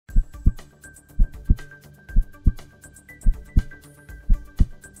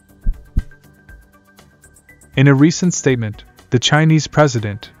In a recent statement, the Chinese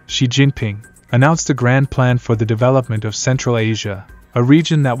President, Xi Jinping, announced a grand plan for the development of Central Asia, a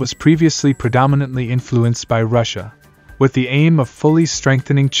region that was previously predominantly influenced by Russia, with the aim of fully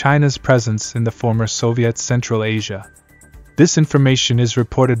strengthening China's presence in the former Soviet Central Asia. This information is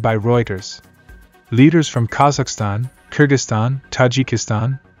reported by Reuters. Leaders from Kazakhstan, Kyrgyzstan,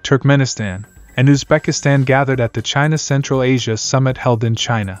 Tajikistan, Turkmenistan, and Uzbekistan gathered at the China Central Asia Summit held in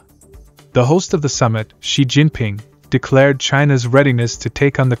China. The host of the summit, Xi Jinping, declared China's readiness to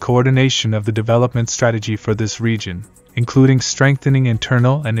take on the coordination of the development strategy for this region, including strengthening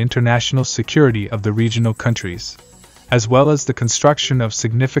internal and international security of the regional countries, as well as the construction of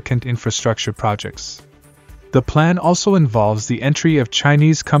significant infrastructure projects. The plan also involves the entry of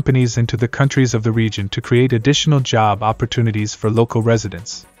Chinese companies into the countries of the region to create additional job opportunities for local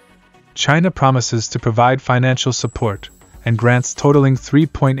residents. China promises to provide financial support and grants totaling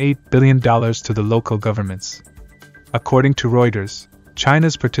 $3.8 billion to the local governments. According to Reuters,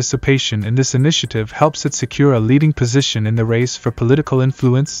 China's participation in this initiative helps it secure a leading position in the race for political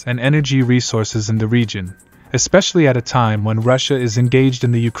influence and energy resources in the region, especially at a time when Russia is engaged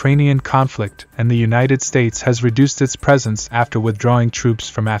in the Ukrainian conflict and the United States has reduced its presence after withdrawing troops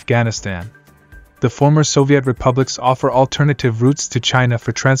from Afghanistan. The former Soviet republics offer alternative routes to China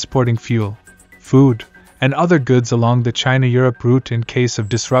for transporting fuel, food, and other goods along the China-Europe route in case of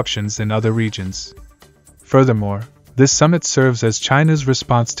disruptions in other regions. Furthermore, this summit serves as China's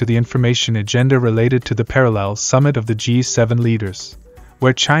response to the information agenda related to the parallel summit of the G7 leaders,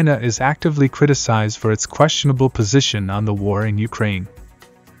 where China is actively criticized for its questionable position on the war in Ukraine.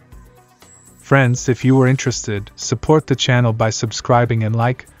 Friends, if you were interested, support the channel by subscribing and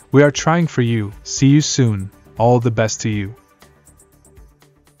like. We are trying for you. See you soon. All the best to you.